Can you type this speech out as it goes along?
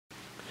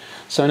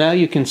So now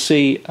you can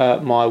see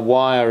my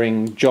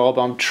wiring job.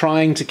 I'm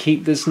trying to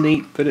keep this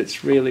neat, but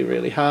it's really,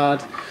 really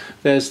hard.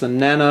 There's the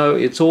nano.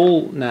 It's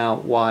all now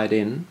wired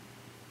in,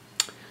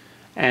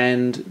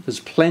 and there's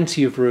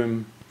plenty of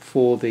room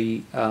for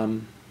the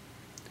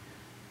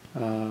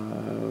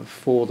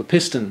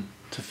piston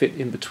to fit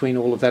in between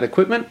all of that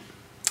equipment,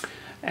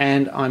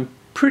 and I'm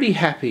pretty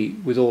happy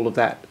with all of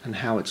that and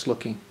how it's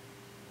looking.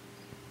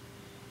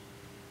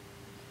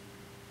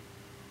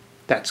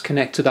 That's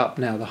connected up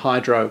now, the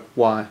hydro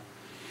wire.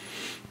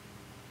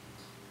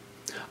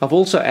 I've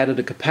also added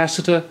a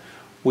capacitor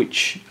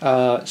which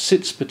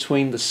sits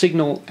between the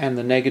signal and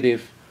the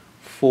negative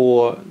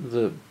for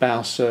the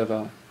bow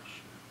servo.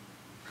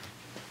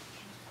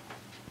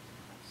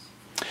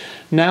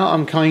 Now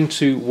I'm going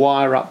to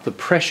wire up the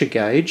pressure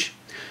gauge.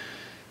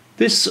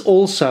 This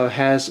also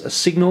has a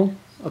signal,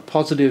 a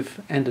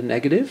positive and a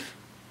negative.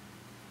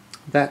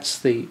 That's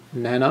the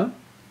nano.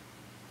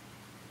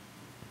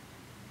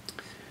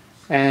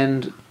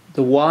 And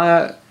the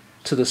wire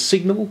to the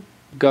signal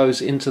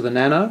goes into the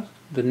nano.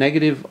 The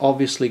negative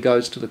obviously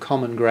goes to the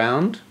common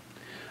ground.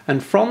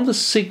 And from the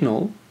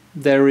signal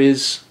there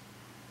is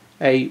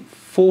a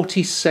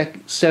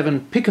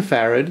 47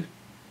 picofarad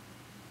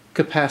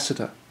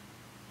capacitor.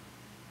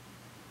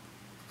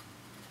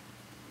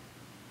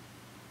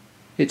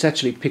 It's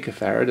actually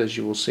picofarad, as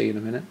you will see in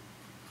a minute.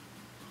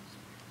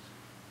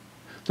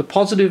 The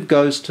positive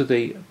goes to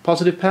the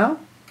positive power,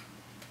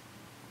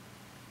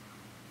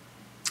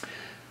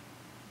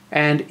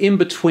 and in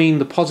between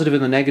the positive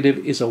and the negative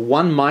is a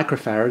 1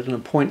 microfarad and a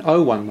 0.01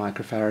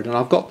 microfarad, and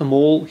I've got them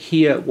all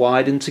here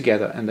wired in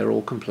together and they're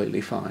all completely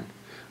fine.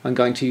 I'm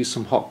going to use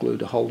some hot glue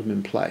to hold them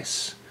in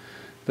place,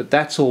 but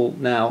that's all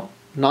now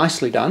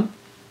nicely done.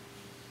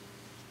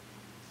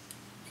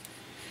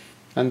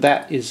 And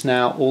that is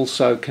now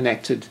also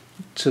connected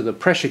to the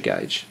pressure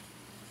gauge.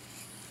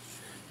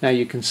 Now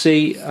you can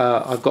see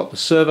I've got the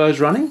servos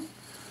running.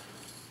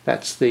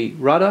 That's the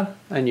rudder,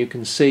 and you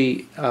can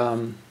see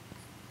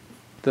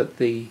that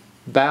the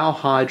bow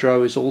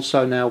hydro is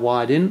also now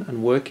wired in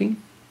and working.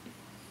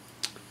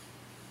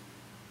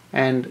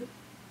 And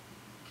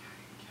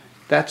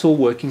that's all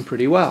working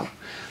pretty well.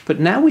 But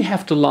now we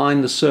have to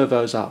line the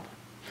servos up.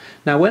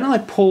 Now when I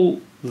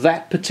pull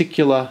that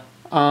particular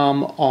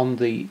arm on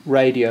the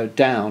radio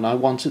down, I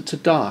want it to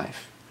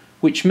dive,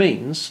 which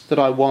means that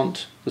I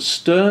want the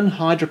stern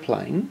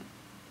hydroplane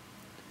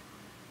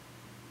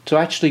to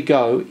actually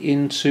go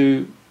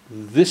into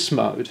this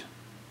mode,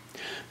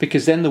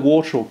 because then the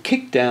water will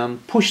kick down,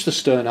 push the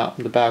stern up,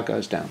 and the bow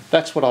goes down.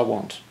 That's what I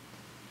want.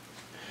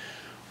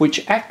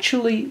 Which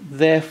actually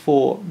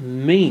therefore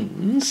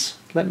means,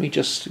 let me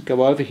just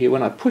go over here,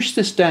 when I push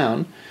this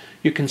down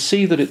you can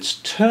see that it's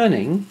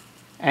turning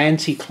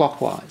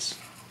anti-clockwise.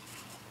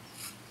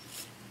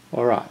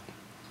 Alright,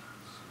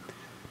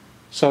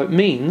 so it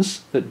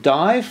means that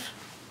dive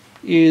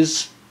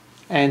is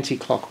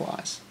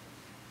anti-clockwise.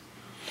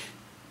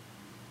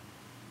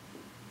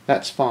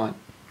 That's fine.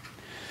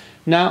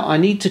 Now I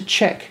need to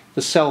check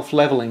the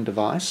self-leveling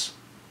device,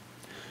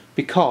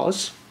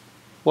 because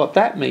what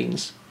that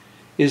means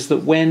is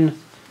that when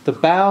the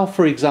bow,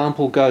 for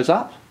example, goes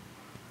up,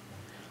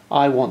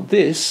 I want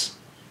this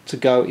to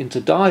go into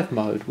dive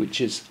mode,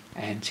 which is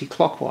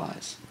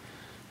anti-clockwise.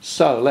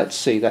 So let's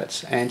see,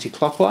 that's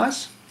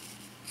anti-clockwise.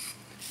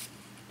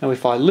 Now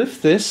if I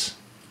lift this,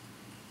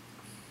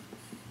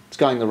 it's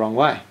going the wrong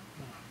way.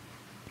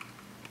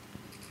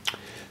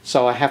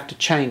 So I have to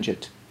change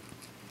it.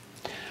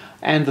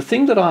 And the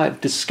thing that I've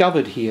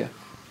discovered here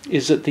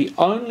is that the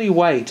only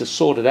way to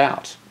sort it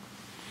out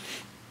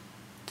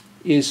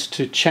is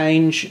to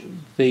change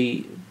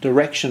the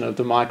direction of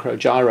the micro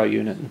gyro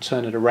unit and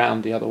turn it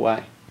around the other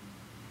way.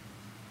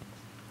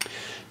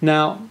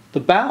 Now the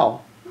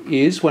bow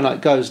is, when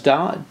it goes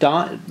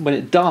when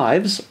it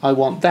dives, I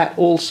want that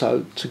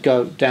also to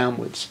go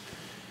downwards,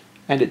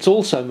 and it's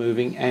also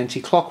moving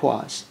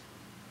anti-clockwise.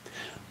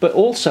 But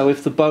also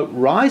if the boat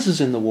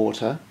rises in the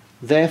water,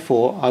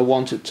 therefore I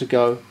want it to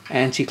go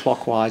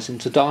anti-clockwise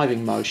into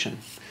diving motion.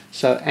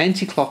 So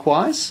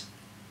anti-clockwise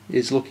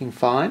is looking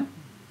fine,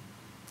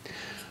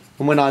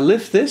 and when I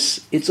lift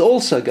this it's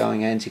also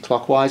going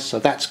anti-clockwise, so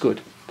that's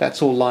good.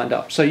 That's all lined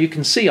up. So you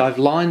can see I've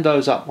lined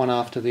those up one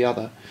after the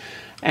other.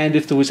 And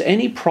if there was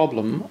any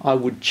problem, I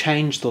would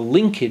change the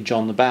linkage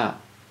on the bow,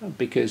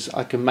 because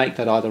I can make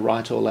that either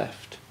right or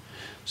left.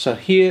 So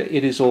here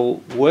it is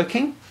all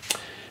working.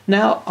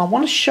 Now I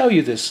want to show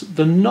you this.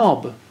 The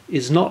knob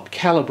is not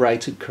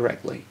calibrated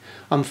correctly.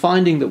 I'm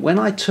finding that when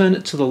I turn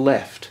it to the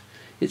left,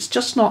 it's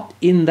just not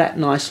in that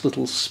nice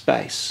little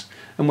space.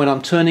 And when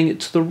I'm turning it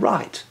to the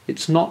right,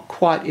 it's not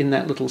quite in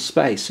that little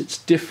space. It's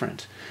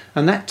different.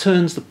 And that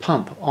turns the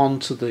pump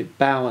onto the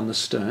bow and the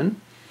stern.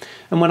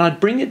 And when I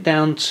bring it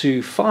down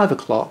to 5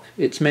 o'clock,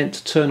 it's meant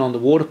to turn on the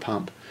water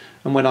pump.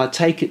 And when I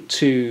take it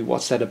to,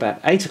 what's that, about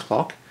 8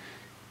 o'clock,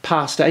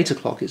 past 8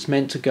 o'clock, it's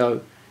meant to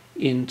go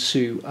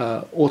into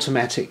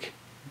automatic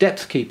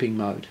depth keeping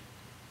mode.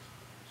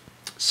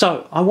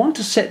 So I want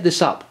to set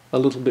this up a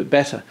little bit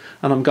better,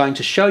 and I'm going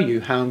to show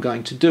you how I'm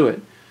going to do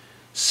it.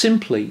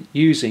 simply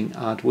using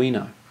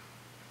Arduino.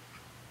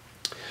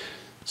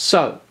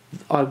 So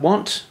I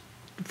want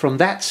from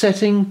that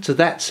setting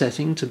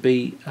to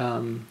be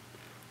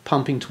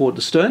pumping toward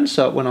the stern,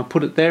 so when I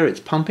put it there it's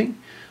pumping.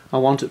 I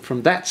want it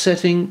from that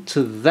setting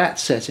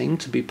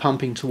to be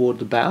pumping toward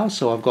the bow,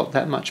 so I've got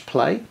that much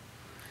play.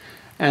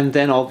 And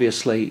then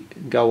obviously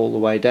go all the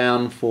way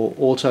down for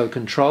auto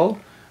control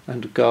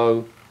and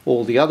go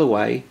all the other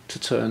way to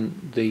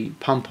turn the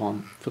pump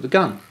on for the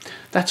gun.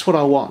 That's what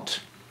I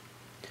want.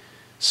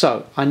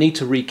 So I need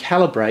to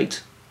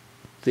recalibrate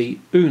the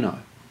Uno.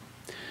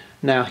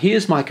 Now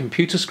here's my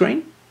computer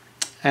screen,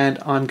 and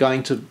I'm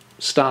going to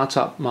start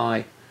up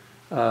my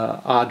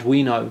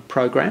Arduino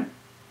program.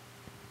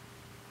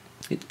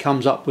 It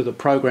comes up with a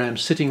program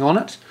sitting on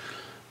it,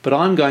 but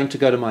I'm going to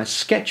go to my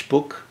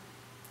sketchbook,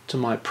 to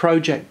my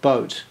project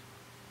boat,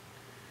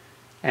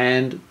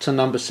 and to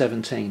number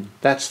 17.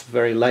 That's the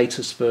very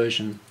latest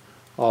version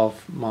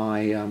of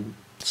my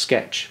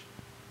sketch.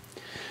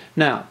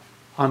 Now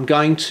I'm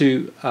going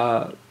to,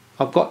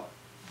 I've got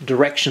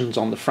directions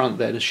on the front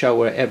there to show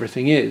where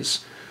everything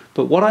is,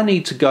 but what I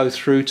need to go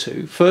through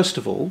to, first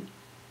of all,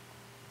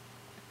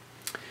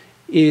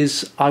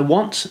 is I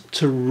want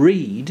to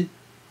read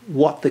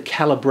what the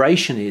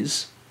calibration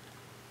is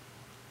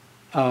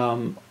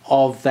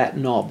of that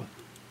knob.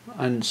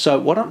 And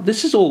so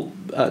this is all,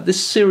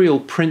 this serial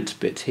print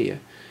bit here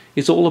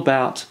is all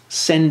about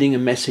sending a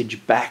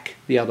message back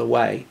the other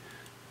way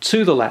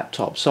to the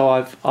laptop.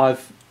 So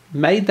I've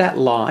made that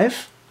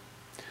live,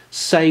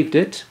 saved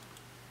it,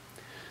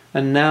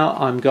 and now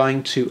I'm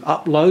going to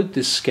upload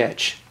this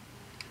sketch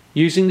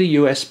using the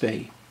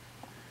USB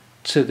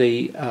to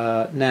the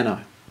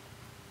Nano.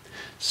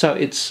 So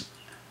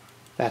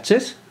that's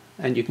it,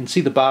 and you can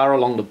see the bar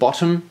along the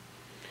bottom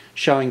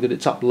showing that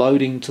it's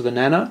uploading to the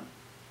Nano.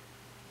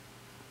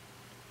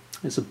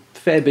 There's a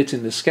fair bit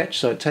in the sketch,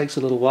 so it takes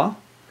a little while.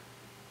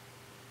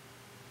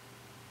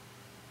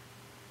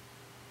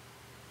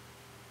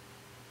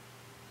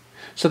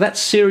 So that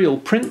serial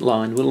print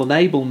line will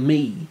enable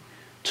me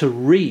to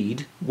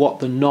read what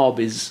the knob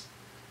is,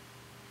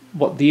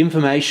 what the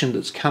information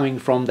that's coming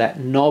from that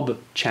knob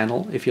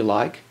channel, if you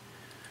like,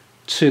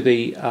 to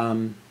the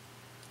Arduino.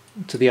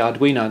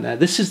 Now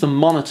this is the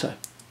monitor,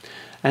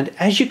 and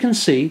as you can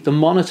see, the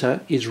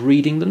monitor is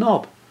reading the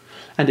knob,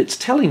 and it's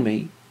telling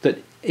me that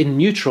in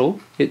neutral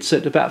it's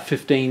at about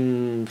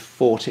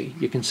 1540.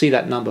 You can see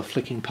that number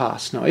flicking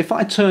past. Now if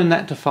I turn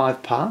that to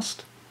 5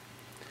 past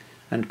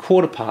and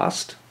quarter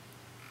past,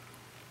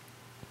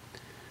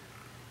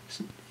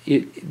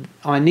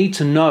 I need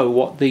to know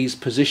what these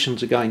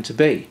positions are going to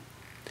be.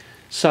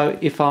 So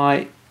if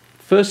I,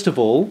 first of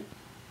all,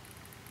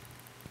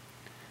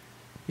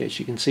 yes,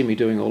 you can see me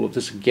doing all of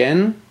this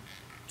again.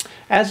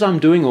 As I'm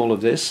doing all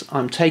of this,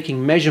 I'm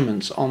taking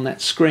measurements on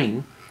that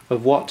screen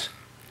of what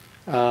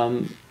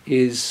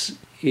is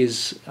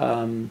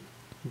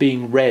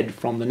being read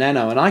from the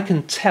Nano, and I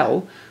can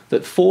tell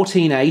that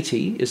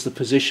 1480 is the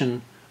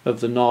position of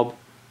the knob.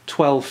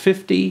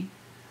 1250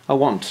 I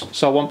want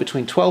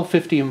between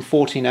 1250 and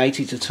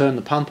 1480 to turn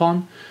the pump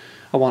on.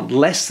 I want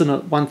less than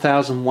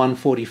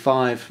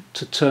 1145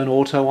 to turn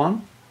auto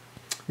on.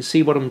 You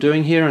see what I'm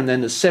doing here? And then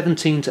there's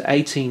 17 to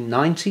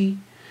 1890,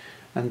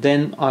 and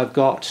then I've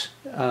got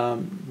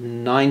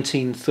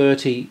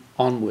 1930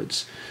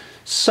 onwards.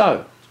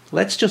 So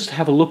let's just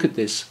have a look at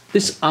this.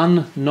 This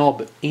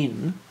unknob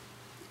in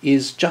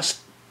is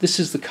just, this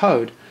is the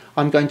code.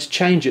 I'm going to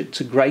change it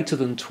to greater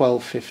than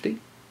 1250.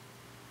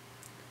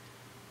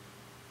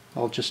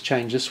 I'll just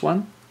change this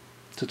one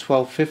to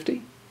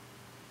 1250.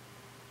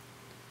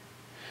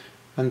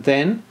 And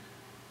then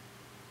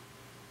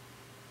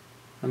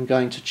I'm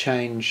going to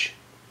change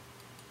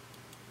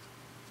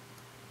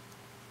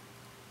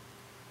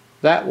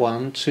that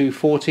one to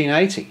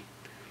 1480.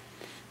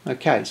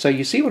 Okay, so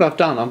you see what I've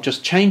done? I'm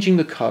just changing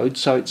the code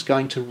so it's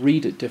going to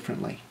read it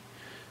differently.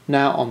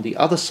 Now on the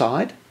other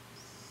side,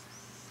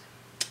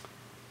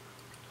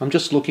 I'm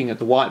just looking at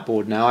the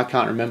whiteboard now. I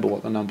can't remember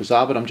what the numbers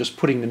are, but I'm just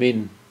putting them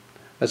in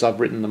as I've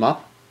written them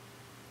up.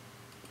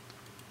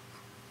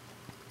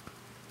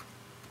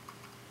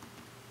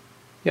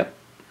 Yep.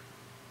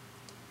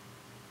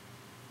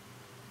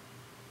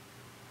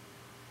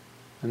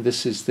 And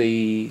this is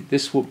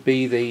this would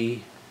be the,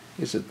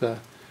 is it the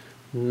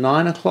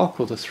 9 o'clock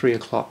or the 3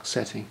 o'clock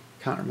setting?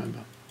 Can't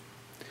remember.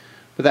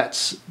 But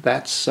that's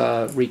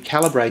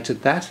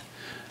recalibrated that.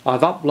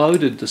 I've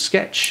uploaded the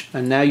sketch,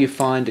 and now you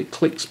find it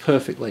clicks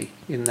perfectly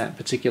in that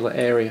particular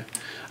area.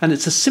 And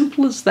it's as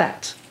simple as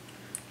that,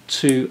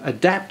 to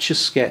adapt your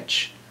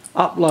sketch,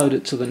 upload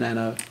it to the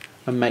Nano,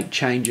 and make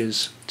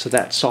changes to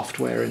that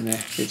software in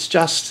there. It's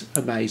just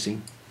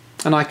amazing.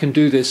 And I can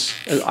do this,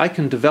 I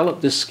can develop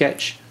this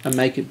sketch and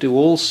make it do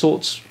all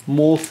sorts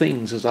more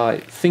things as I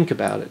think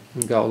about it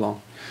and go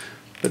along.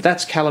 But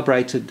that's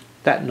calibrated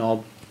that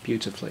knob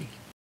beautifully.